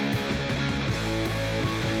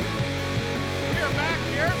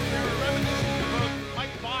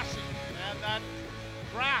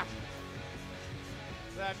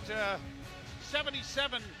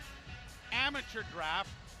'77 amateur draft,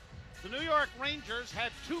 the New York Rangers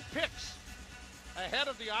had 2 picks ahead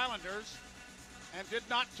of the Islanders and did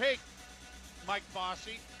not take Mike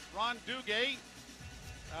Bossy. Ron Duguay,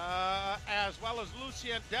 as well as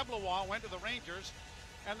Lucien Deblois, went to the Rangers.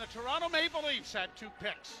 And the Toronto Maple Leafs had 2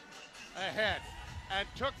 picks ahead and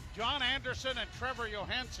took John Anderson and Trevor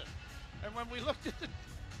Johansson. And when we looked at the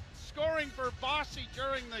scoring for Bossy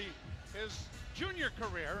during his junior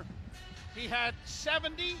career, he had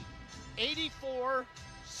 70, 84,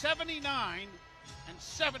 79, and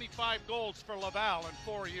 75 goals for Laval in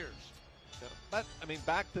 4 years. Yeah, but, I mean,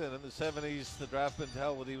 back then in the 70s, the draft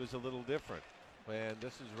mentality was a little different. And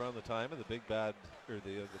this is around the time of the Big Bad, or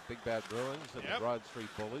the Big Bad Bruins and the Broad Street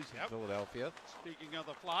Bullies in Philadelphia. Speaking of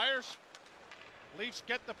the Flyers, Leafs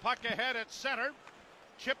get the puck ahead at center.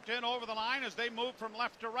 Chipped in over the line as they move from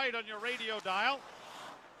left to right on your radio dial.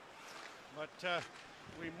 But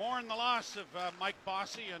we mourn the loss of Mike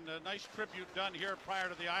Bossy, and a nice tribute done here prior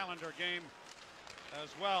to the Islander game as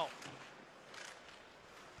well.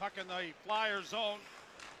 Puck in the Flyer zone.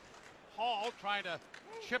 Hall trying to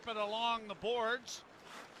chip it along the boards.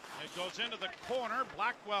 It goes into the corner.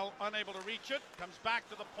 Blackwell unable to reach it. Comes back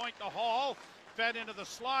to the point to Hall. Fed into the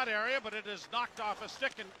slot area, but it is knocked off a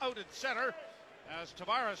stick and out at center as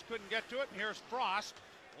Tavares couldn't get to it. And here's Frost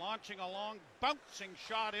launching a long bouncing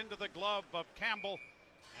shot into the glove of Campbell,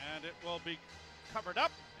 and it will be covered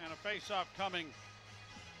up, and a face-off coming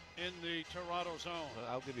in the Toronto zone.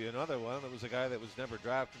 I'll give you another one. It was a guy that was never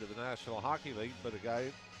drafted to the National Hockey League, but a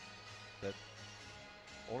guy that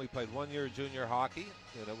only played 1 year junior hockey,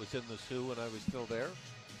 and it was in the Sioux when I was still there.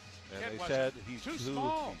 And they said he's too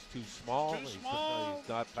small. He's too small. He's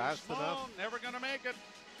not fast enough. Never going to make it.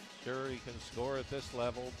 Sure, he can score at this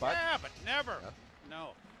level, but but never. Yeah.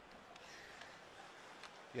 No.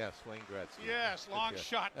 Yes, Wayne Gretzky. Yes, long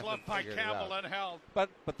shot gloved by Campbell and held. But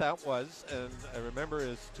that was, and I remember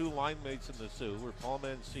his 2 line mates in the Sioux were Paul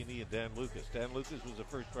Mancini and Dan Lucas. Dan Lucas was a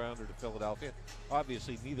first rounder to Philadelphia.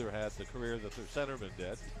 Obviously, neither had the career that their centerman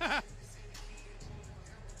did.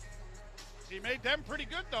 He made them pretty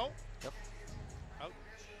good, though. Yep. Out.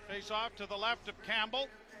 Face off to the left of Campbell.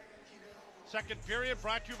 Second period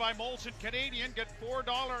brought to you by Molson Canadian. Get $4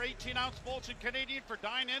 18-ounce Molson Canadian for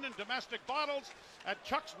dine-in and domestic bottles at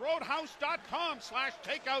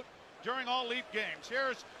chucksroadhouse.com/takeout during all Leaf games.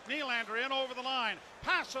 Here's Nylander in over the line.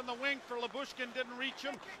 Pass on the wing for Lyubushkin, didn't reach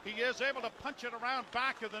him. He is able to punch it around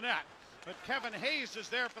back of the net. But Kevin Hayes is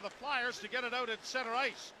there for the Flyers to get it out at center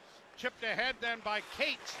ice. Chipped ahead then by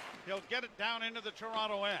Cates. He'll get it down into the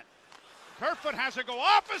Toronto end. Kerfoot has it go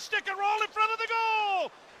off a stick and roll in front of the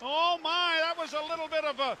goal. Oh my, that was a little bit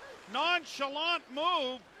of a nonchalant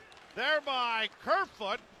move there by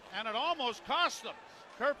Kerfoot, and it almost cost them.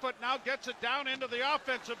 Kerfoot now gets it down into the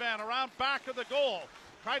offensive end around back of the goal.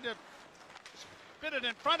 Tried to spin it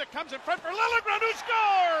in front. It comes in front for Liljegren, who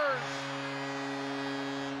scores!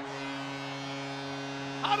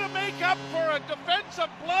 How to make up for a defensive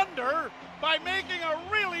blunder by making a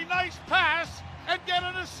really nice pass and get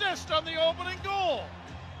an assist on the opening goal.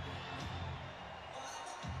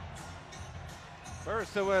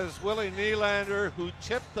 First it was Willie Nylander who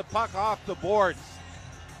chipped the puck off the boards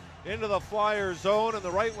into the Flyer zone on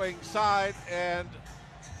the right wing side, and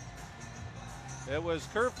it was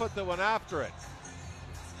Kerfoot that went after it.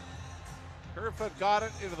 Kerfoot got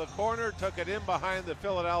it into the corner, took it in behind the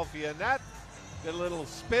Philadelphia net, did a little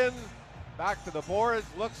spin back to the boards,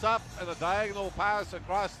 looks up, and a diagonal pass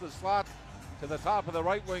across the slot to the top of the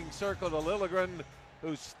right wing circle to Liljegren,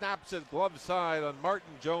 who snaps it glove side on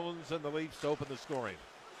Martin Jones, and the Leafs to open the scoring.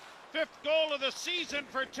 5th goal of the season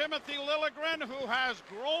for Timothy Liljegren, who has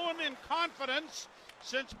grown in confidence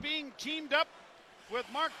since being teamed up with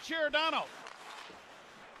Mark Giordano.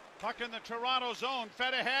 Puck in the Toronto zone,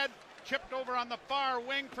 fed ahead, chipped over on the far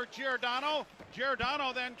wing for Giordano.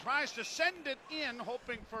 Giordano then tries to send it in,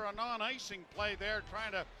 hoping for a non-icing play there,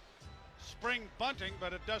 trying to spring bunting,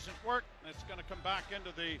 but it doesn't work. It's going to come back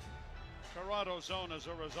into the Toronto zone as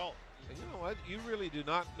a result. And you know what? You really do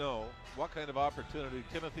not know what kind of opportunity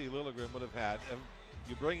Timothy Liljegren would have had. And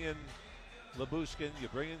you bring in Lyubushkin, you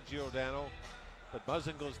bring in Giordano, but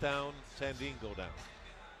Muzzin goes down, Sandin go down.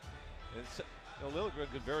 And Liljegren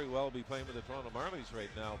could very well be playing with the Toronto Marlies right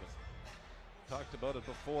now, but talked about it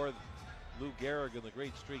before. Lou Gehrig and the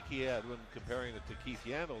great streak he had when comparing it to Keith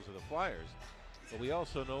Yandles of the Flyers. But we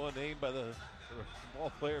also know a name by the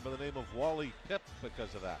ball player by the name of Wally Pipp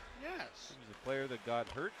because of that. Yes. He was a player that got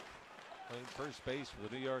hurt playing first base for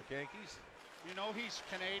the New York Yankees. You know he's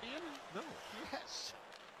Canadian? No. Yes.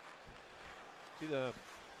 See the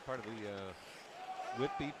part of the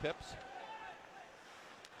Whitby Pips?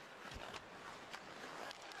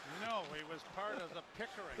 No, he was part of the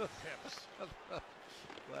Pickering Pips.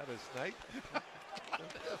 Gladys Knight.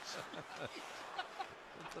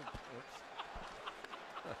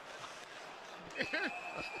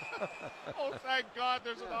 Oh, thank God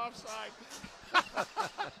there's an offside.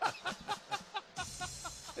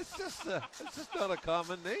 It's just not a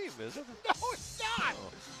common name, is it? No, it's not.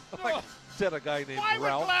 Oh, I said a guy named Why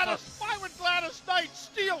Ralph. why would Gladys Knight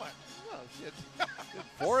steal it? Well, she had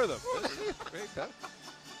 4 of them. Great, huh?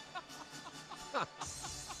 I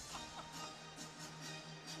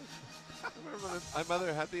remember when my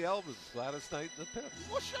mother had the Elvis, Gladys Knight and the Pips.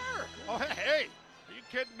 Well, sure. Oh, hey, are you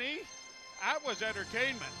kidding me? That was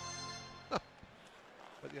entertainment.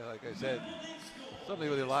 But yeah, like I said, somebody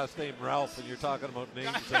with your last name Ralph, and you're talking about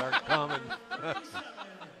names that aren't common.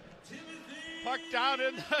 Puck down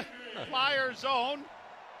in the Flyer zone.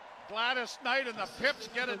 Gladys Knight and the Pips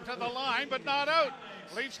get it to the line, but not out.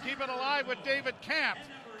 Leafs keep it alive with David Camp.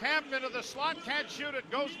 Camp into the slot, can't shoot it,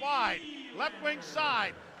 goes wide. Left wing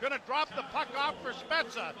side, gonna drop the puck off for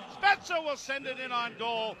Spezza. Spezza will send it in on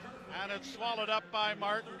goal, and it's swallowed up by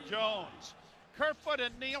Martin Jones. Kerfoot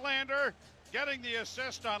and Nylander getting the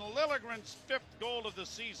assist on Liljegren's 5th goal of the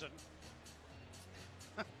season.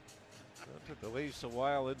 It took the Leafs a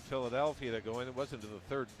while in Philadelphia to go in. It wasn't in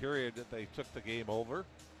the 3rd period that they took the game over.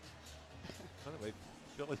 Anyway,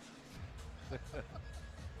 Philly.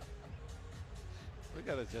 We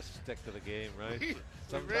got to just stick to the game, right? We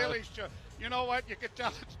really should. You know what? You can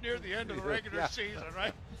tell it's near the end of the regular season,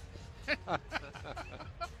 right?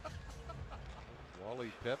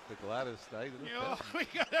 Wally Pipp, the Gladys Knight. You know, we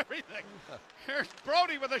got everything. Here's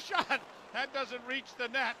Brody with a shot. That doesn't reach the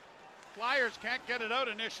net. Flyers can't get it out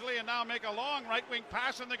initially, and now make a long right wing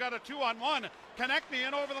pass, and they got a 2-on-1. Konechny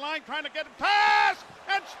in over the line, trying to get a pass,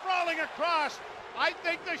 and sprawling across. I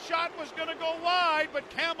think the shot was going to go wide, but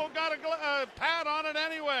Campbell got a pad on it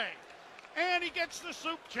anyway. And he gets the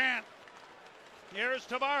soup chant. Here's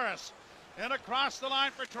Tavares. And across the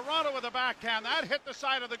line for Toronto with a backhand. That hit the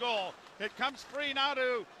side of the goal. It comes free now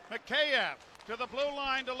to Mikheyev. To the blue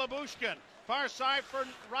line to Lyubushkin. Far side for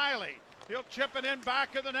Riley. He'll chip it in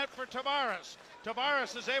back of the net for Tavares.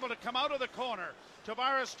 Tavares is able to come out of the corner.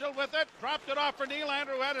 Tavares still with it. Dropped it off for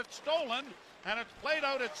Nylander, who had it stolen. And it's played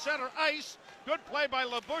out at center ice. Good play by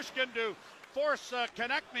Lyubushkin to force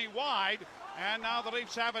Konechny wide. And now the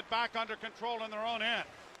Leafs have it back under control in their own end.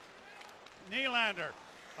 Nylander,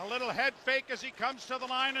 a little head fake as he comes to the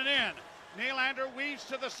line and in. Nylander weaves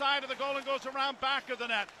to the side of the goal and goes around back of the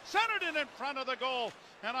net. Centered in front of the goal,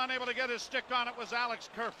 and unable to get his stick on it was Alex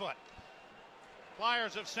Kerfoot.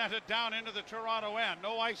 Flyers have sent it down into the Toronto end.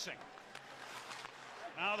 No icing.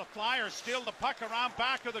 Now the Flyers steal the puck around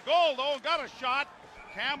back of the goal, though. Got a shot.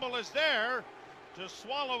 Campbell is there to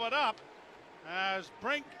swallow it up as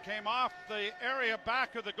Brink came off the area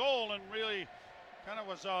back of the goal and really kind of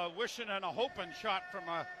was a wishing and a hoping shot from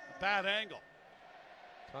a bad angle.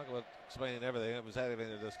 Talk about explaining everything. I was having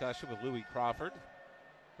a discussion with Louis Crawford,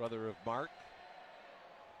 brother of Mark,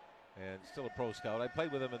 and still a pro scout. I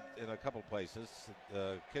played with him in a couple places,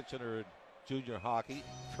 Kitchener junior hockey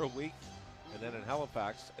for a week, and then in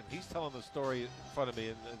Halifax. And he's telling the story in front of me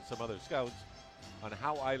and some other scouts on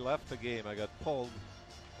how I left the game. I got pulled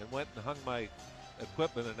and went and hung my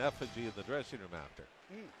equipment in effigy in the dressing room after.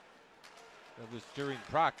 It was during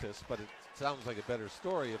practice, but it sounds like a better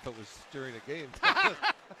story if it was during a game.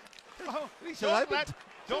 He said,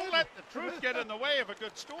 don't let the truth get in the way of a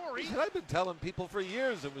good story. He said, I've been telling people for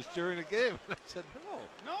years it was during a game. And I said,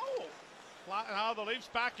 no. Now the Leafs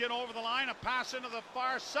back in over the line. A pass into the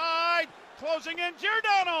far side. Closing in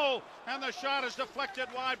Giordano. And the shot is deflected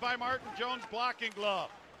wide by Martin Jones' blocking glove.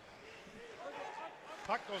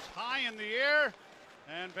 Puck goes high in the air.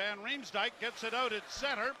 And Van Riemsdyk gets it out at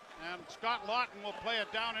center. And Scott Laughton will play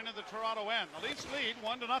it down into the Toronto end. The Leafs lead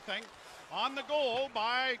 1-0 on the goal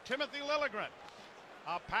by Timothy Liljegren.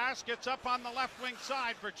 A pass gets up on the left wing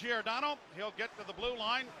side for Giordano. He'll get to the blue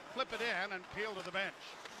line, flip it in, and peel to the bench.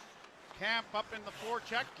 Camp up in the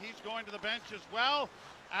forecheck. He's going to the bench as well.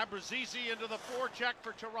 Abruzzese into the forecheck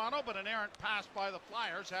for Toronto, but an errant pass by the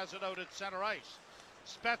Flyers has it out at center ice.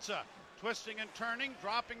 Spezza twisting and turning,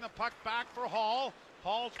 dropping the puck back for Hall.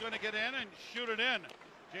 Hall's going to get in and shoot it in.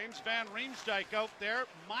 James Van Riemsdyk out there,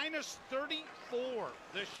 minus 34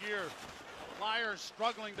 this year. Flyers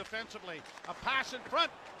struggling defensively. A pass in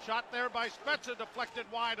front, shot there by Spezza, deflected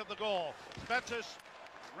wide of the goal. Spezza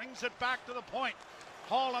rings it back to the point.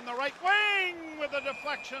 Hall on the right wing with a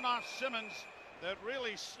deflection off Simmons that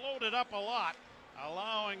really slowed it up a lot,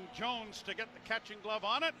 allowing Jones to get the catching glove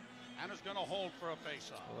on it, and is going to hold for a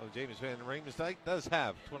faceoff. Well, James Van Riemsdyk does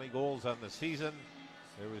have 20 goals on the season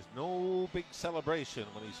There was no big celebration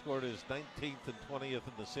when he scored his 19th and 20th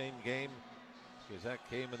in the same game, because that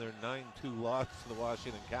came in their 9-2 loss to the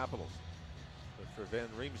Washington Capitals. But for Van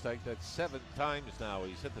Riemsdyk, that's 7 times now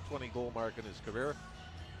he's hit the 20-goal mark in his career.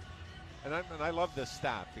 And I love this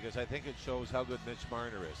stat because I think it shows how good Mitch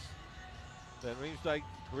Marner is. Van Riemsdyk,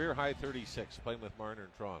 career high 36, playing with Marner in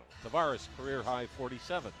Toronto. Tavares, career high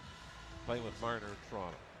 47, playing with Marner in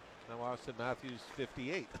Toronto. Now Austin Matthews,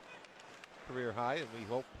 58, career high, and we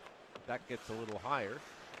hope that gets a little higher.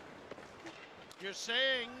 You're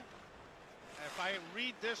saying, if I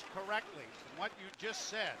read this correctly, from what you just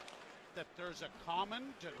said, that there's a common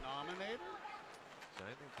denominator? So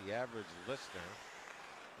I think the average listener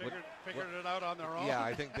figured it out on their own. Yeah,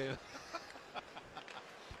 I think they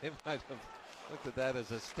might have looked at that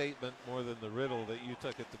as a statement more than the riddle that you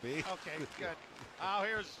took it to be. Okay, good. Now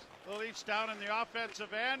here's the Leafs down in the offensive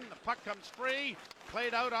end. The puck comes free,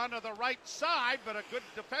 played out onto the right side, but a good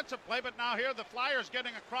defensive play. But now here the Flyers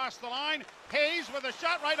getting across the line. Hayes with a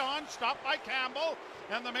shot right on, stopped by Campbell,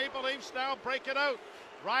 and the Maple Leafs now break it out.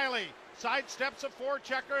 Riley sidesteps a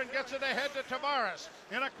forechecker and gets it ahead to Tavares.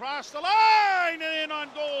 In across the line and in on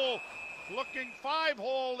goal. Looking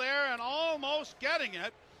 5-hole there and almost getting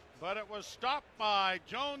it, but it was stopped by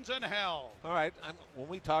Jones and Hell. All right, when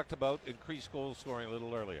we talked about increased goal scoring a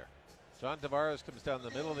little earlier, John Tavares comes down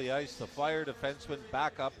the middle of the ice. The Flyer defenseman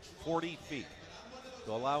back up 40 feet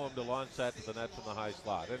to allow him to launch that to the net from the high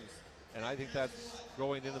slot. And I think that's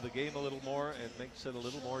growing into the game a little more and makes it a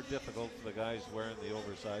little more difficult for the guys wearing the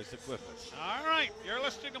oversized equipment. All right, you're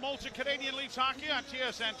listening to Molson Canadian Leafs Hockey on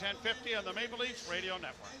TSN 1050 on the Maple Leafs Radio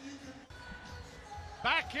Network.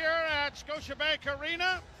 Back here at Scotiabank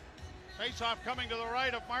Arena. Face-off coming to the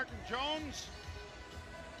right of Martin Jones.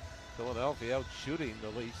 Philadelphia out shooting the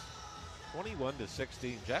Leafs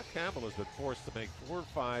 21-16. Jack Campbell has been forced to make 4 or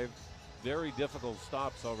 5 very difficult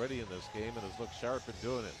stops already in this game and has looked sharp in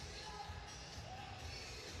doing it.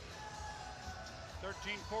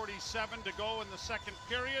 13:47 to go in the second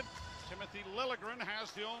period. Timothy Liljegren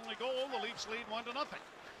has the only goal. The Leafs lead 1-0.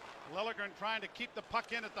 Liljegren trying to keep the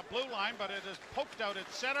puck in at the blue line, but it is poked out at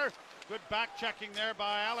center. Good back checking there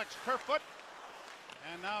by Alex Kerfoot.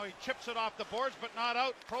 And now he chips it off the boards, but not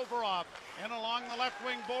out. Provorov in along the left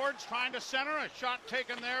wing boards, trying to center. A shot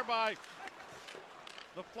taken there by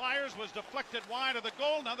the Flyers was deflected wide of the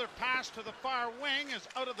goal. Another pass to the far wing is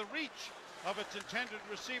out of the reach of its intended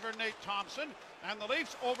receiver, Nate Thompson. And the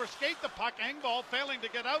Leafs overskate the puck. Engvall failing to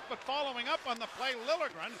get out, but following up on the play,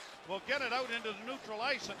 Liljegren will get it out into the neutral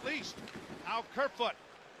ice at least. Now Kerfoot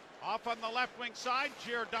off on the left wing side.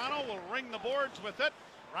 Giordano will ring the boards with it.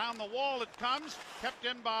 Around the wall it comes, kept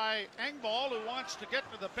in by Engvall, who wants to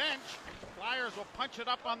get to the bench. Flyers will punch it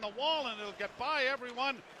up on the wall, and it'll get by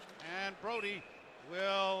everyone. And Brody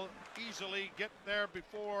will easily get there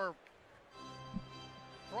before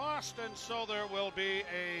Frost, and so there will be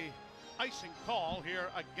a icing call here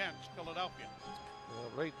against Philadelphia.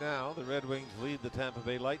 Well, right now, the Red Wings lead the Tampa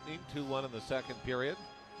Bay Lightning 2-1 in the second period.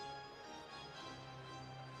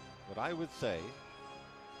 But I would say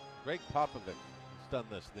Greg Popovich has done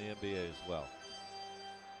this in the NBA as well.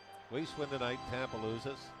 Leafs win tonight, Tampa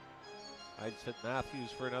loses. I'd sit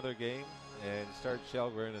Matthews for another game and start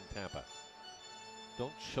Källgren in Tampa.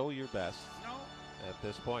 Don't show your best at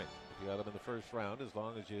this point. If you got them in the first round, as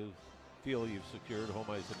long as you feel you've secured home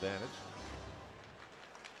ice advantage.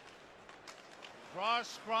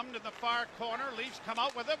 Draws scrummed in the far corner. Leafs come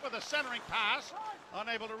out with it with a centering pass.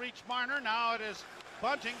 Unable to reach Marner. Now it is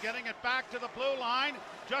Bunting getting it back to the blue line.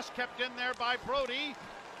 Just kept in there by Brody.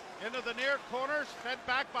 Into the near corners. Fed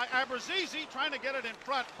back by Abruzzese. Trying to get it in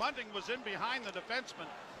front. Bunting was in behind the defenseman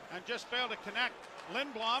and just failed to connect.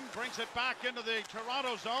 Lindblom brings it back into the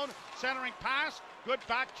Toronto zone. Centering pass. Good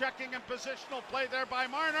back checking and positional play there by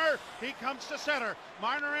Marner. He comes to center.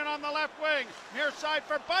 Marner in on the left wing. Near side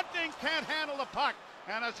for Bunting. Can't handle the puck.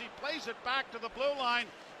 And as he plays it back to the blue line,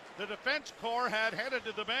 the defense corps had headed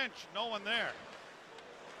to the bench. No one there.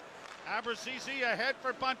 Abruzzese ahead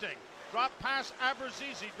for Bunting. Drop pass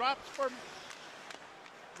Abruzzese. Drops for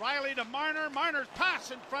Riley to Marner. Marner's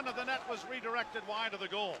pass in front of the net was redirected wide of the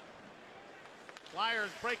goal. Flyers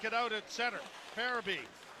break it out at center. Farabee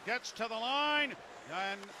gets to the line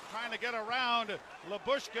and trying to get around.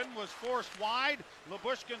 Lyubushkin was forced wide.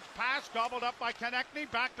 Lyubushkin's pass gobbled up by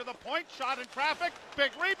Konechny. Back to the point. Shot in traffic.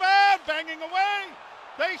 Big rebound. Banging away.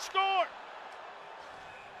 They score.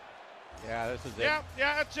 Yeah, this is it.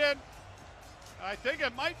 Yeah, it's in. I think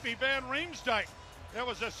it might be Van Riemsdyk. There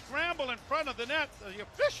was a scramble in front of the net. The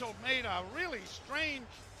official made a really strange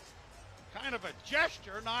kind of a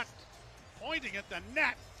gesture, not pointing at the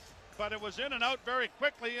net, but it was in and out very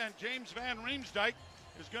quickly, and James Van Riemsdyk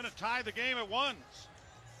is going to tie the game at ones.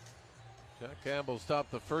 Jack Campbell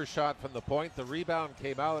stopped the first shot from the point. The rebound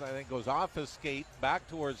came out, I think goes off his skate, back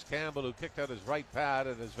towards Campbell, who kicked out his right pad,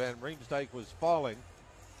 and as Van Riemsdyk was falling,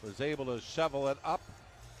 was able to shovel it up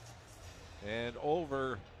and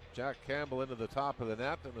over Jack Campbell into the top of the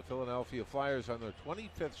net, and the Philadelphia Flyers on their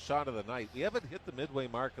 25th shot of the night. We haven't hit the midway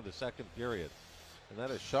mark of the second period, and that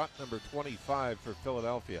is shot number 25 for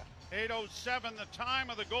Philadelphia. 8:07 the time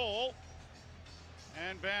of the goal,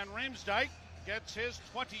 and Van Riemsdyk gets his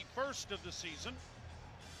 21st of the season.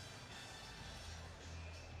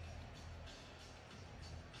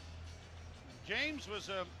 James was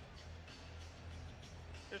a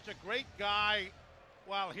great guy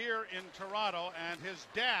while here in Toronto, and his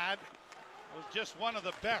dad was just one of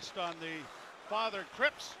the best on the Father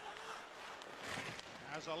Cripps.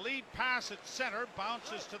 As a lead pass at center,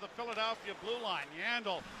 bounces to the Philadelphia blue line.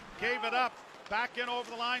 Yandel gave it up, back in over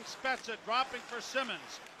the line. Spezza dropping for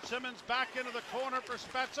Simmons. Simmons back into the corner for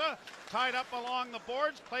Spezza, tied up along the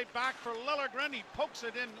boards, played back for Liljegren. He pokes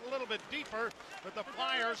it in a little bit deeper, but the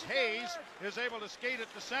Flyers, Hayes, is able to skate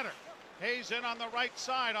it to center. Hayes in on the right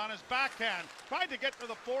side on his backhand. Tried to get to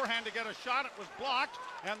the forehand to get a shot. It was blocked,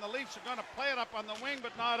 and the Leafs are going to play it up on the wing,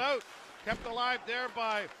 but not out. Kept alive there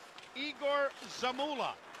by Igor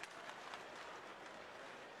Zamula.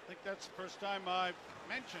 I think that's the first time I've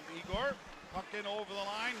mentioned Igor. Puck in over the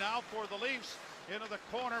line now for the Leafs. Into the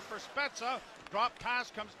corner for Spezza. Drop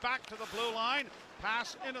pass comes back to the blue line.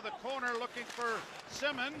 Pass into the corner looking for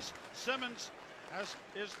Simmons. Simmons, as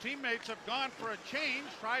his teammates have gone for a change,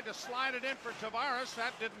 tried to slide it in for Tavares.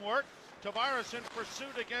 That didn't work. Tavares in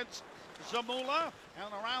pursuit against Zamula,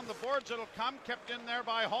 and around the boards it'll come, kept in there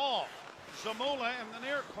by Hall. Zamula in the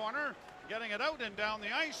near corner, getting it out and down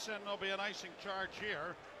the ice, and there'll be an icing charge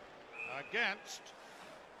here against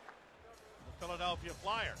the Philadelphia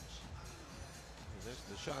Flyers. There's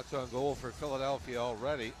the shots on goal for Philadelphia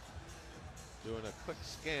already. Doing a quick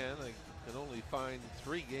scan, I can only find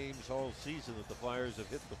 3 games all season that the Flyers have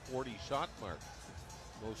hit the 40 shot mark.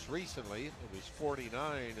 Most recently, it was 49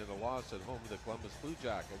 in a loss at home to the Columbus Blue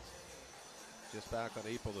Jackets just back on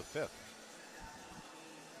April the 5th.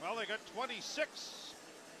 Well, they got 26,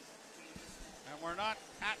 and we're not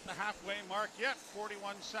at the halfway mark yet.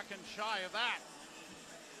 41 seconds shy of that.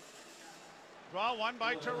 Draw one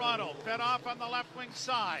by Toronto, fed off on the left wing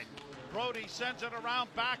side. Brodie sends it around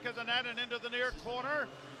back of the net and into the near corner.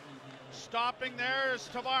 Stopping there is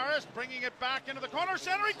Tavares, bringing it back into the corner.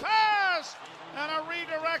 Centering pass! And a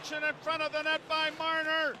redirection in front of the net by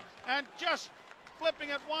Marner. And just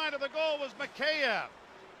flipping it wide of the goal was Mikheyev.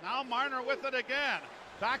 Now Marner with it again.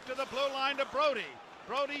 Back to the blue line to Brodie.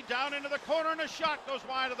 Brodie down into the corner, and a shot goes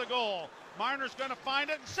wide of the goal. Marner's going to find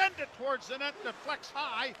it and send it towards the net, deflects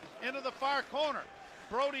high into the far corner.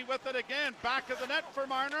 Brodie with it again, back of the net for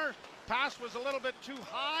Marner. Pass was a little bit too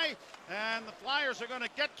high, and the Flyers are going to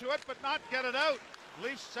get to it but not get it out.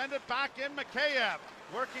 Leafs send it back in. Mikheyev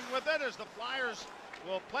working with it as the Flyers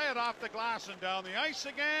will play it off the glass and down the ice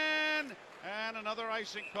again. And another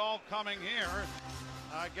icing call coming here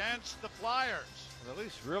against the Flyers. And the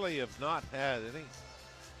Leafs really have not had any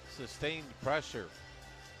sustained pressure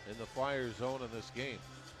in the Flyers zone in this game.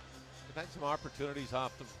 They've had some opportunities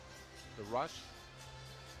off the rush,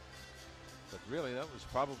 but really that was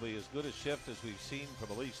probably as good a shift as we've seen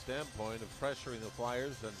from a Leafs standpoint of pressuring the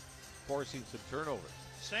Flyers and forcing some turnovers.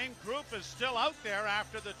 Same group is still out there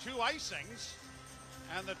after the 2 icings,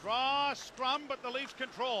 and the draw scrum, but the Leafs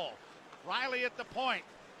control. Riley at the point,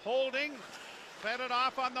 holding, fed it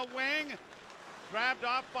off on the wing. Grabbed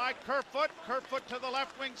off by Kerfoot. Kerfoot to the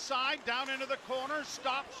left wing side, down into the corner.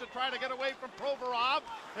 Stops to try to get away from Provorov.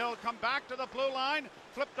 He'll come back to the blue line.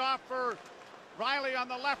 Flipped off for Riley on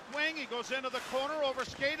the left wing. He goes into the corner,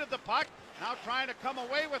 overskated the puck. Now trying to come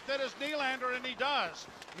away with it is Nylander, and he does.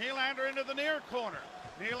 Nylander into the near corner.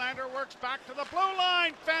 Nylander works back to the blue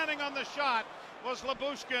line. Fanning on the shot was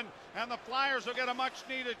Lyubushkin, and the Flyers will get a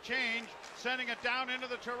much-needed change, sending it down into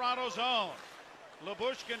the Toronto zone.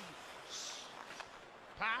 Lyubushkin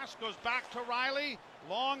pass goes back to Riley.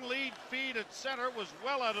 Long lead feed at center was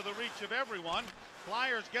well out of the reach of everyone.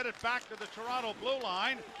 Flyers get it back to the Toronto blue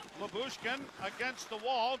line. Lyubushkin against the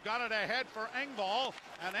wall, got it ahead for Engvall,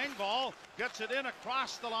 and Engvall gets it in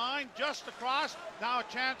across the line, just across. Now a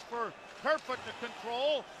chance for Kerfoot to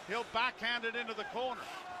control. He'll backhand it into the corner.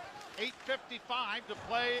 8:55 to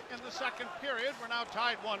play in the second period. We're now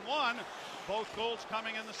tied 1-1. Both goals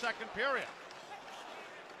coming in the second period.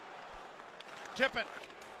 Tippett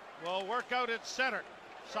will work out at center.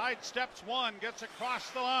 Sidesteps one, gets across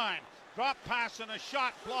the line. Drop pass and a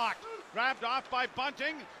shot blocked. Grabbed off by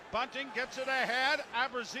Bunting. Bunting gets it ahead.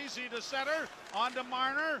 Abruzzese to center. On to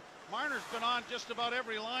Marner. Marner's been on just about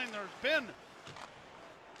every line there's been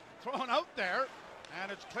thrown out there.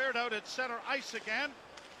 And it's cleared out at center ice again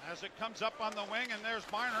as it comes up on the wing. And there's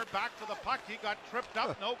Marner back to the puck. He got tripped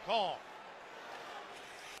up, no call.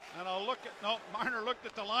 And Marner looked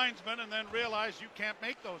at the linesman and then realized you can't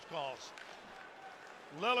make those calls.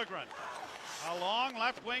 Liljegren, a long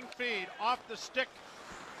left wing feed off the stick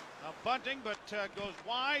of Bunting, but goes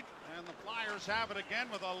wide, and the Flyers have it again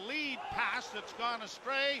with a lead pass that's gone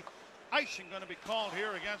astray. Icing going to be called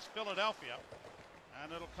here against Philadelphia,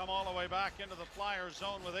 and it'll come all the way back into the Flyers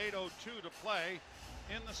zone with 8:02 to play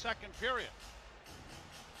in the second period.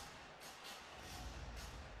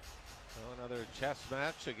 So another chess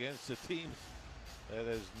match against a team that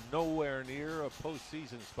is nowhere near a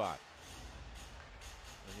postseason spot.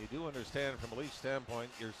 And you do understand from a Leafs standpoint,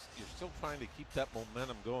 you're still trying to keep that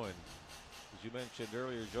momentum going. As you mentioned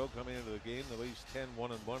earlier, Joe, coming into the game, the Leafs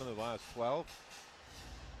 10-1-1 in the last 12.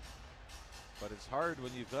 But it's hard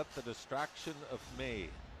when you've got the distraction of May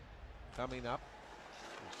coming up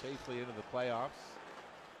safely into the playoffs.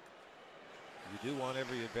 You do want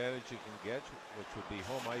every advantage you can get, which would be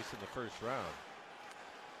home ice in the first round.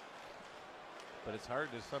 But it's hard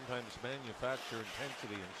to sometimes manufacture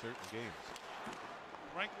intensity in certain games.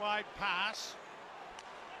 Rink wide pass.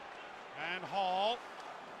 And Hall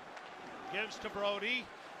gives to Brody.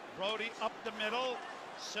 Brody up the middle.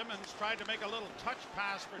 Simmons tried to make a little touch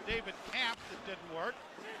pass for David Kampf that didn't work.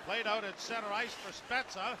 Played out at center ice for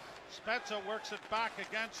Spezza. Spezza works it back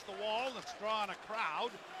against the wall that's drawing a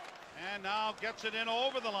crowd. And now gets it in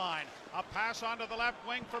over the line. A pass onto the left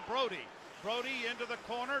wing for Brody. Brody into the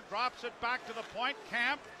corner, drops it back to the point.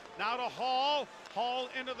 Kampf now to Hall. Hall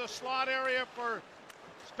into the slot area for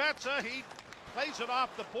Spezza. He plays it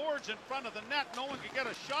off the boards in front of the net. No one can get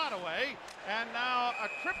a shot away. And now a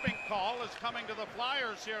tripping call is coming to the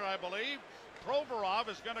Flyers here, I believe. Provorov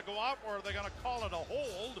is going to go out, or they're going to call it a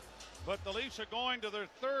hold. But the Leafs are going to their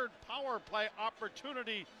third power play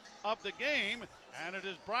opportunity of the game. And it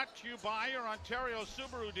is brought to you by your Ontario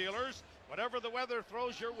Subaru dealers. Whatever the weather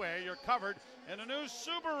throws your way, you're covered in a new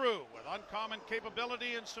Subaru with uncommon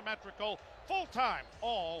capability and symmetrical, full-time,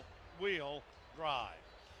 all-wheel drive.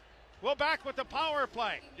 We're back with the power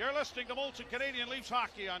play. You're listening to Molson Canadian Leafs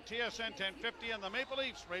Hockey on TSN 1050 and the Maple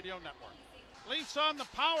Leafs Radio Network. Leafs on the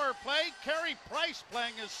power play. Carey Price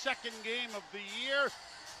playing his second game of the year,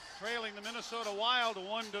 trailing the Minnesota Wild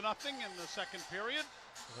 1-0 in the second period.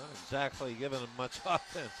 Not exactly giving them much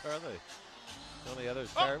offense, are they? The only other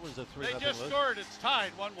start was a 3-0 They just scored. It's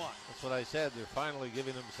tied 1-1. That's what I said. They're finally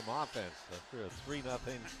giving him some offense after a 3-0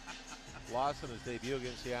 loss in his debut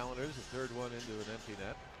against the Islanders. The third one into an empty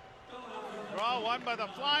net. Draw one by the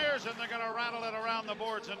Flyers, and they're going to rattle it around the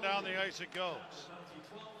boards and down the ice it goes.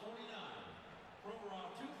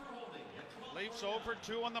 Leafs over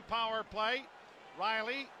 2 on the power play.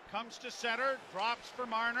 Riley comes to center, drops for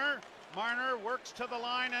Marner. Marner works to the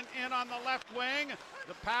line and in on the left wing.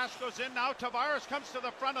 The pass goes in now. Tavares comes to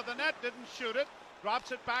the front of the net, didn't shoot it.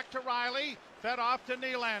 Drops it back to Riley, fed off to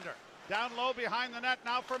Nylander. Down low behind the net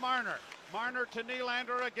now for Marner. Marner to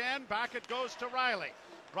Nylander again, back it goes to Riley.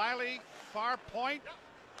 Riley, far point,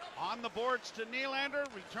 on the boards to Nylander,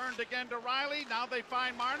 returned again to Riley. Now they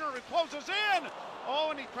find Marner, who closes in. Oh,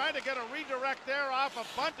 and he tried to get a redirect there off of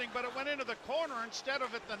Bunting, but it went into the corner instead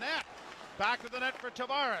of at the net. Back of the net for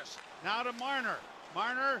Tavares. Now to Marner.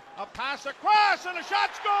 Marner, a pass across, and a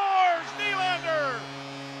shot scores! Nylander!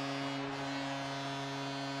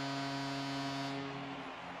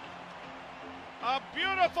 A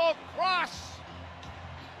beautiful cross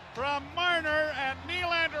from Marner, and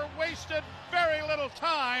Nylander wasted very little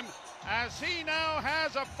time as he now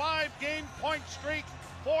has a 5-game point streak,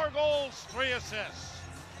 4 goals, 3 assists.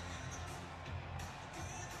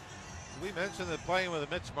 We mentioned that playing with a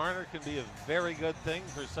Mitch Marner can be a very good thing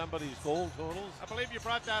for somebody's goal totals. I believe you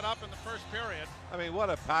brought that up in the first period. I mean,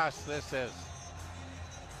 what a pass this is.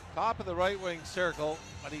 Top of the right wing circle,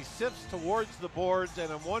 but he sifts towards the boards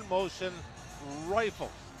and in one motion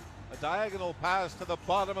rifles a diagonal pass to the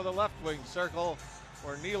bottom of the left wing circle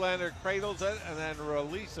where Nylander cradles it and then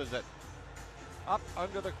releases it up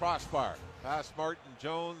under the crossbar. Past Martin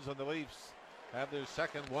Jones, and the Leafs have their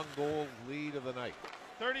second 1-goal lead of the night.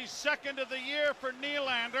 32nd of the year for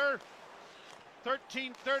Nylander.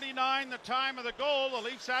 13:39 the time of the goal. The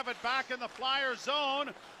Leafs have it back in the Flyers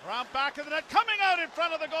zone. Around back of the net. Coming out in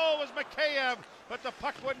front of the goal was Mikheyev, but the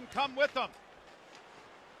puck wouldn't come with him.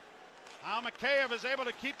 Now Mikheyev is able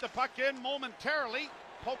to keep the puck in momentarily.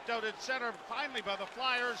 Poked out at center finally by the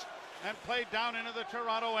Flyers and played down into the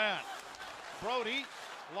Toronto end. Brody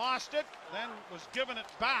lost it, then was given it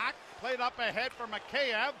back. Played up ahead for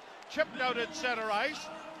Mikheyev. chipped out at center ice.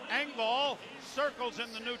 Engvall circles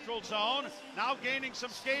in the neutral zone. Now gaining some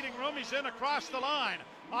skating room. He's in across the line.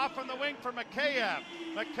 Off on the wing for Mikheyev.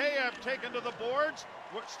 Mikheyev taken to the boards.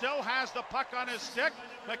 Still has the puck on his stick.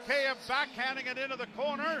 Mikheyev backhanding it into the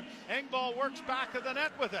corner. Engvall works back of the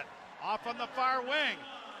net with it. Off on the far wing.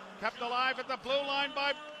 Kept alive at the blue line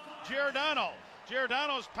by Giordano.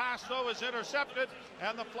 Giordano's pass, though, is intercepted,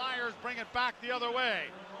 and the Flyers bring it back the other way.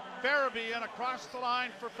 Farabee in across the line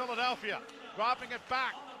for Philadelphia. Dropping it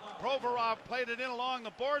back. Provorov played it in along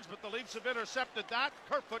the boards, but the Leafs have intercepted that.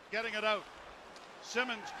 Kerfoot getting it out.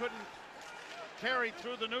 Simmons couldn't carry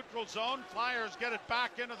through the neutral zone. Flyers get it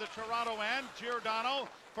back into the Toronto end. Giordano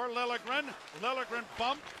for Liljegren. Liljegren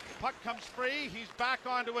bumped. Puck comes free. He's back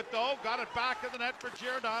onto it, though. Got it back in the net for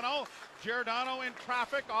Giordano. Giordano in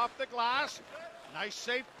traffic off the glass. Nice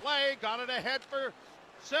safe play. Got it ahead for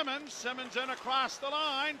Simmons. Simmons in across the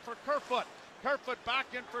line for Kerfoot. Kerfoot back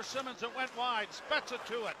in for Simmons. It went wide. Spezza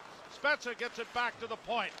to it. Spezza gets it back to the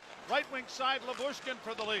point. Right wing side, Lyubushkin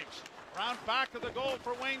for the Leafs. Round back of the goal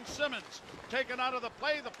for Wayne Simmons. Taken out of the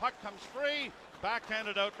play. The puck comes free.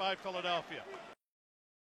 Backhanded out by Philadelphia.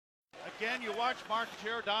 Again, you watch Mark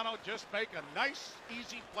Giordano just make a nice,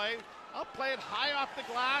 easy play. I'll play it high off the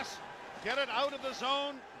glass. Get it out of the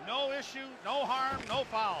zone. No issue, no harm, no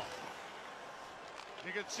foul.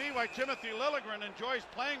 You can see why Timothy Liljegren enjoys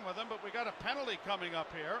playing with him, but we got a penalty coming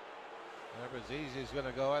up here. Abruzzese is going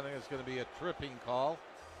to go. I think it's going to be a tripping call.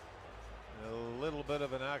 A little bit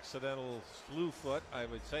of an accidental slew foot, I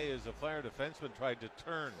would say, as the Flyer defenseman tried to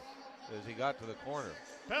turn as he got to the corner.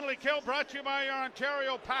 Penalty kill brought to you by your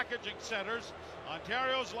Ontario Packaging Centers,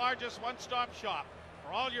 Ontario's largest one-stop shop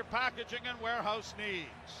for all your packaging and warehouse needs.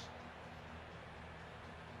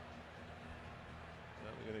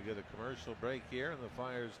 Now we're going to get a commercial break here, and the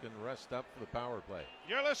Flyers can rest up for the power play.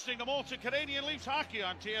 You're listening to Molson Canadian Leafs Hockey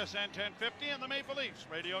on TSN 1050 and the Maple Leafs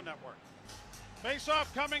Radio Network.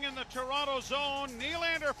 Face-off coming in the Toronto zone.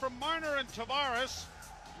 Nylander from Marner and Tavares.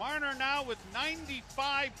 Marner now with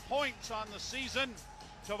 95 points on the season.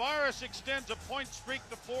 Tavares extends a point streak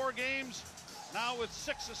to 4 games, now with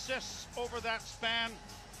 6 assists over that span.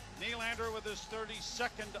 Nylander with his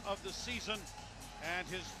 32nd of the season and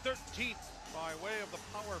his 13th by way of the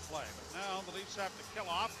power play. But now the Leafs have to kill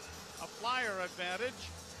off a Flyer advantage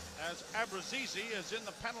as Abruzzese is in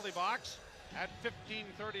the penalty box at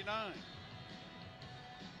 15:39.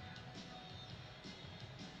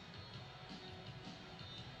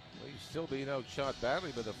 Well, he's still being outshot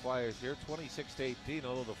badly by the Flyers here, 26-18,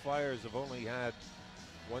 although the Flyers have only had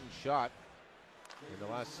 1 shot in the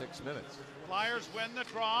last 6 minutes. Flyers win the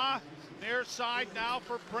draw. Near side now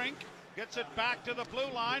for Brink. Gets it back to the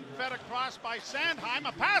blue line. Fed across by Sandheim.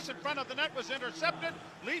 A pass in front of the net was intercepted.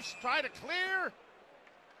 Leafs try to clear.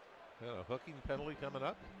 And a hooking penalty coming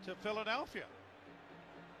up to Philadelphia.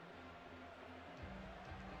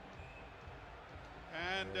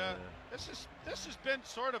 And this has been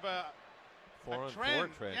sort of a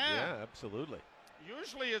trend. Yeah, absolutely.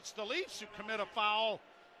 Usually it's the Leafs who commit a foul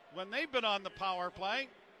when they've been on the power play.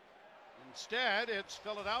 Instead, it's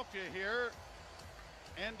Philadelphia here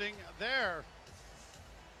ending their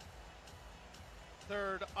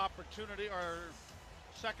third opportunity or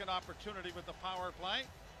second opportunity with the power play.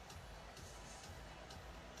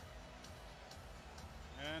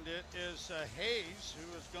 And it is Hayes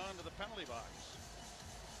who has gone to the penalty box.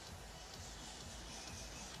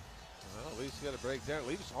 Well, Leafs got a break there.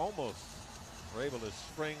 Leafs almost were able to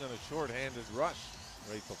spring on a short-handed rush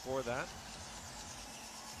right before that.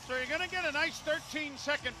 So you're going to get a nice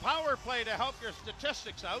 13-second power play to help your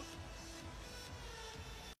statistics out.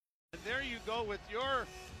 And there you go with your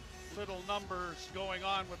little numbers going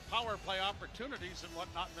on with power play opportunities and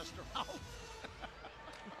whatnot, Mr. Howell.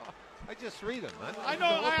 I just read them. I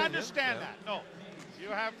know, I understand that. No, you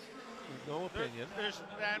have no opinion. There's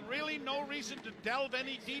and really no reason to delve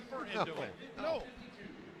any deeper into it. No.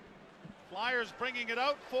 Flyers bringing it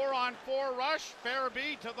out, 4-on-4 rush.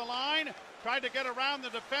 Farabee to the line. Tried to get around the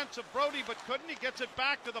defense of Brody, but couldn't. He gets it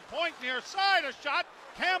back to the point near side. A shot.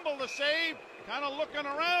 Campbell the save. Kind of looking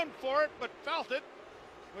around for it, but felt it,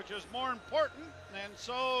 which is more important. And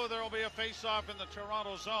so there will be a face-off in the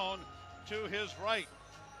Toronto zone to his right.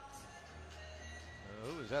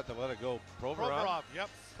 Who was that let it go? Provorov? Provorov, yep.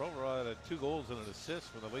 Provorov had 2 goals and an assist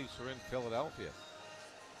when the Leafs were in Philadelphia.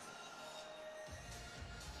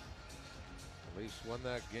 The Leafs won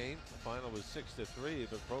that game. The final was 6-3,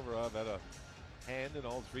 but Provorov had a hand in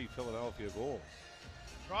all 3 Philadelphia goals.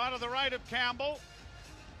 Draw to the right of Campbell.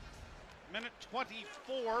 Minute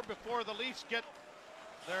 24 before the Leafs get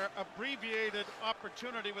their abbreviated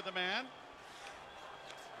opportunity with the man.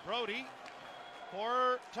 Brody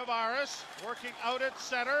for Tavares, working out at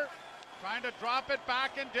center, trying to drop it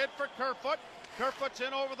back and did for Kerfoot. Kerfoot's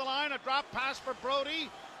in over the line, a drop pass for Brody,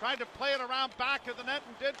 trying to play it around back of the net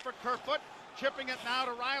and did for Kerfoot, chipping it now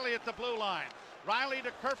to Riley at the blue line. Riley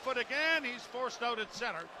to Kerfoot again, he's forced out at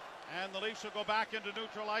center, and the Leafs will go back into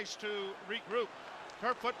neutral ice to regroup.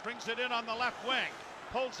 Kerfoot brings it in on the left wing,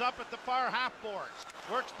 pulls up at the far half boards,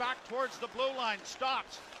 works back towards the blue line,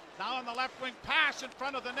 stops. Now on the left wing, pass in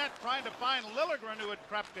front of the net, trying to find Liljegren, who had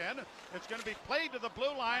crept in. It's going to be played to the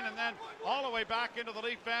blue line and then all the way back into the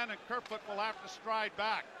Leaf end, and Kerfoot will have to stride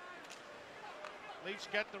back. Leafs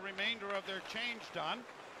get the remainder of their change done.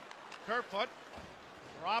 Kerfoot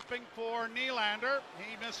dropping for Nylander.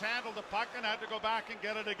 He mishandled the puck and had to go back and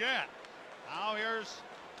get it again. Now here's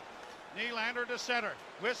Nylander to center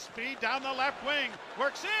with speed down the left wing.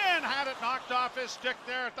 Works in, had it knocked off his stick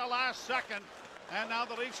there at the last second. And now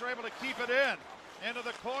the Leafs are able to keep it in. Into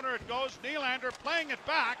the corner it goes. Nylander playing it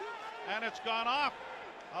back, and it's gone off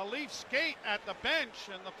a Leaf skate at the bench,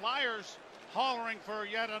 and the Flyers hollering for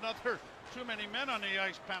yet another too many men on the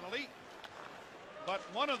ice penalty. But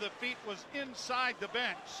one of the feet was inside the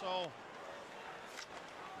bench, so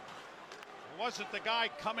it wasn't the guy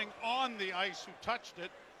coming on the ice who touched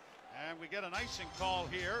it. And we get an icing call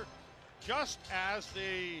here just as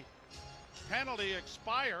the penalty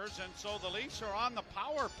expires, and so the Leafs are on the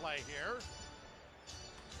power play here.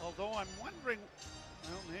 Although I'm wondering,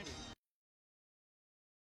 well, maybe,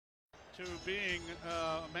 to being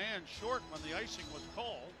a man short when the icing was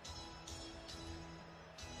called.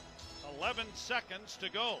 11 seconds to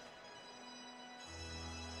go.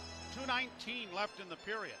 2:19 left in the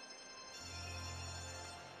period.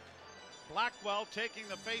 Blackwell taking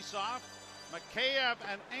the face-off. Mikheyev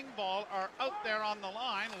and Engvall are out there on the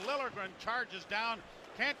line. Liljegren charges down,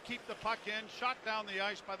 can't keep the puck in, shot down the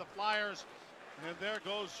ice by the Flyers, and there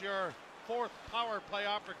goes your fourth power play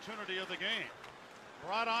opportunity of the game.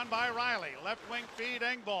 Brought on by Riley, left wing feed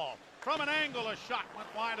Engvall. From an angle, a shot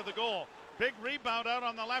went wide of the goal. Big rebound out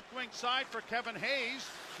on the left wing side for Kevin Hayes.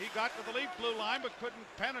 He got to the Leaf blue line but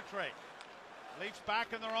couldn't penetrate. Leafs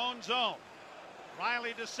back in their own zone.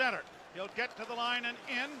 Riley to center. He'll get to the line and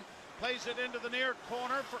in. Plays it into the near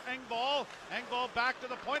corner for Engvall. Engvall back to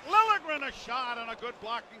the point. Liljegren a shot and a good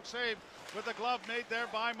blocking save with the glove made there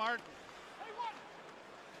by Martin.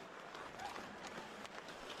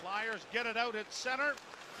 Flyers get it out at center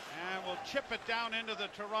and will chip it down into the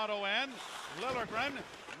Toronto end. Liljegren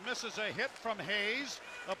misses a hit from Hayes.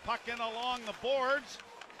 The puck in along the boards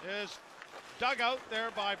is dug out there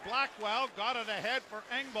by Blackwell. Got it ahead for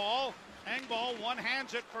Engvall. Engvall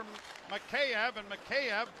one-hands it from Mikheyev, and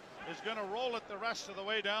Mikheyev is going to roll it the rest of the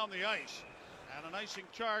way down the ice. And an icing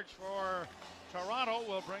charge for Toronto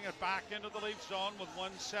will bring it back into the Leaf zone with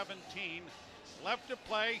 1:17 left to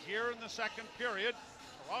play here in the second period.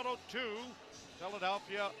 Toronto 2,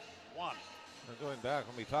 Philadelphia 1. Now going back,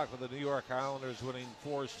 when we talked about the New York Islanders winning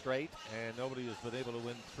 4 straight, and nobody has been able to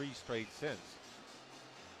win 3 straight since.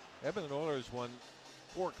 Edmonton Oilers won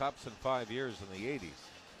 4 cups in 5 years in the 80s.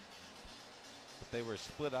 But they were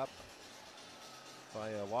split up by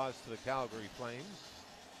a loss to the Calgary Flames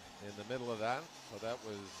in the middle of that. So that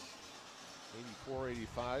was 84,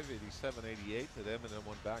 85, 87, 88 that Edmonton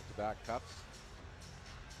won back-to-back cups.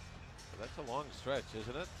 So that's a long stretch,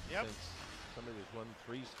 isn't it? Yep. Since somebody has won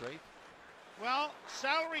 3 straight. Well,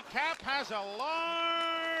 salary cap has a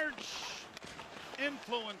large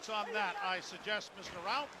influence on that, I suggest, Mr.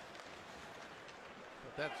 Ralph.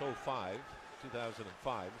 But that's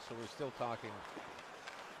 2005, so we're still talking,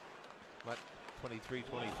 what, 23,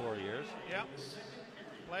 24 years? Yep.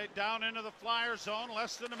 Played down into the Flyer zone,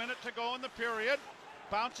 less than a minute to go in the period.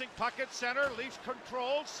 Bouncing puck at center, Leafs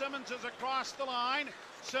control. Simmons is across the line.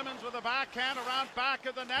 Simmons with a backhand around back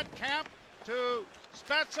of the net. Camp to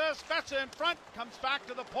Spezza. Spezza in front, comes back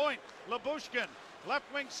to the point. Lyubushkin,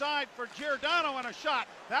 left wing side for Giordano, and a shot.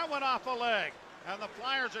 That went off a leg. And the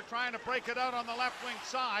Flyers are trying to break it out on the left wing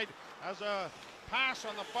side as a pass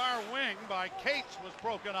on the far wing by Cates was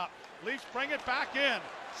broken up. Leafs bring it back in.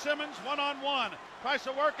 Simmons one-on-one. Tries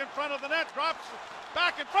to work in front of the net. Drops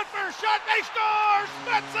back in front for a shot. They score!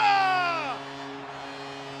 Spezza!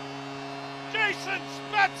 Jason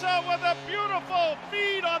Spezza with a beautiful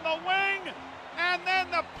feed on the wing. And then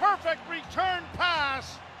the perfect return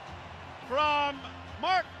pass from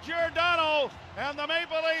Mark Giordano. And the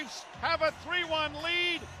Maple Leafs have a 3-1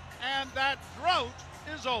 lead. And that drought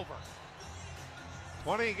is over.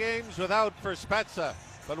 20 games without for Spezza.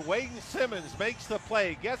 But Wayne Simmons makes the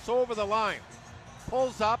play, gets over the line,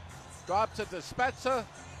 pulls up, drops it to Spezza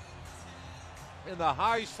in the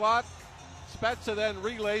high slot. Spezza then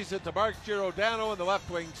relays it to Mark Giordano in the left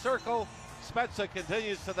wing circle. Spezza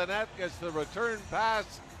continues to the net, gets the return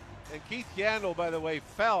pass, and Keith Yandel, by the way,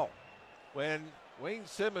 fell when Wayne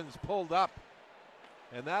Simmons pulled up,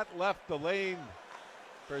 and that left the lane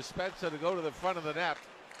for Spezza to go to the front of the net.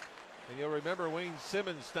 And you'll remember Wayne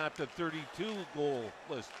Simmons snapped a 32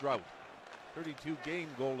 goalless drought. 32 game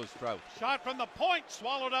goalless drought. Shot from the point,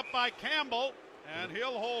 swallowed up by Campbell, and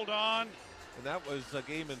he'll hold on. And that was a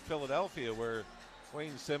game in Philadelphia where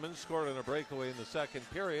Wayne Simmons scored on a breakaway in the second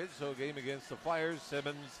period. So a game against the Flyers,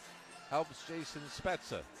 Simmons helps Jason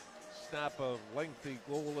Spezza snap a lengthy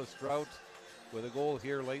goalless drought with a goal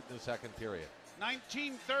here late in the second period.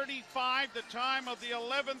 1935, the time of the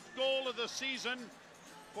 11th goal of the season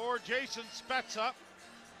for Jason Spezza.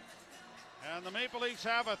 And the Maple Leafs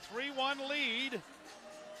have a 3-1 lead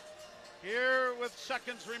here with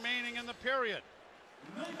seconds remaining in the period.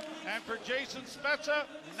 And for Jason Spezza,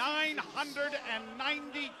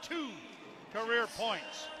 992 career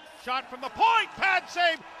points. Shot from the point, pad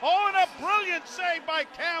save. Oh, and a brilliant save by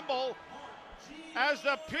Campbell as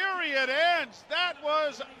the period ends. That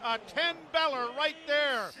was a 10-beller right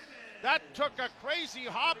there. That took a crazy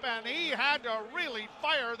hop, and he had to really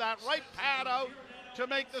fire that right pad out to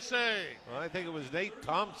make the save. Well, I think it was Nate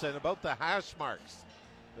Thompson about the hash marks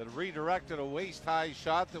that redirected a waist-high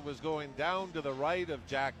shot that was going down to the right of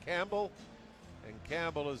Jack Campbell. And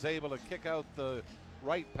Campbell is able to kick out the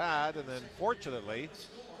right pad, and then fortunately,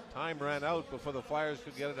 time ran out before the Flyers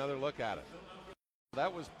could get another look at it.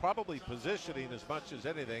 That was probably positioning as much as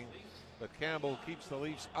anything, but Campbell keeps the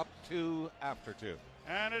Leafs up 2 after 2.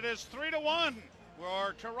 And it is 3-1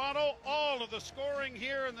 for Toronto. All of the scoring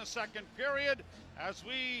here in the second period as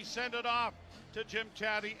we send it off to Jim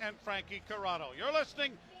Taddy and Frankie Corrado. You're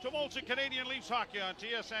listening to Molson Canadian Leafs Hockey on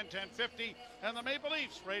TSN 1050 and the Maple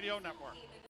Leafs Radio Network.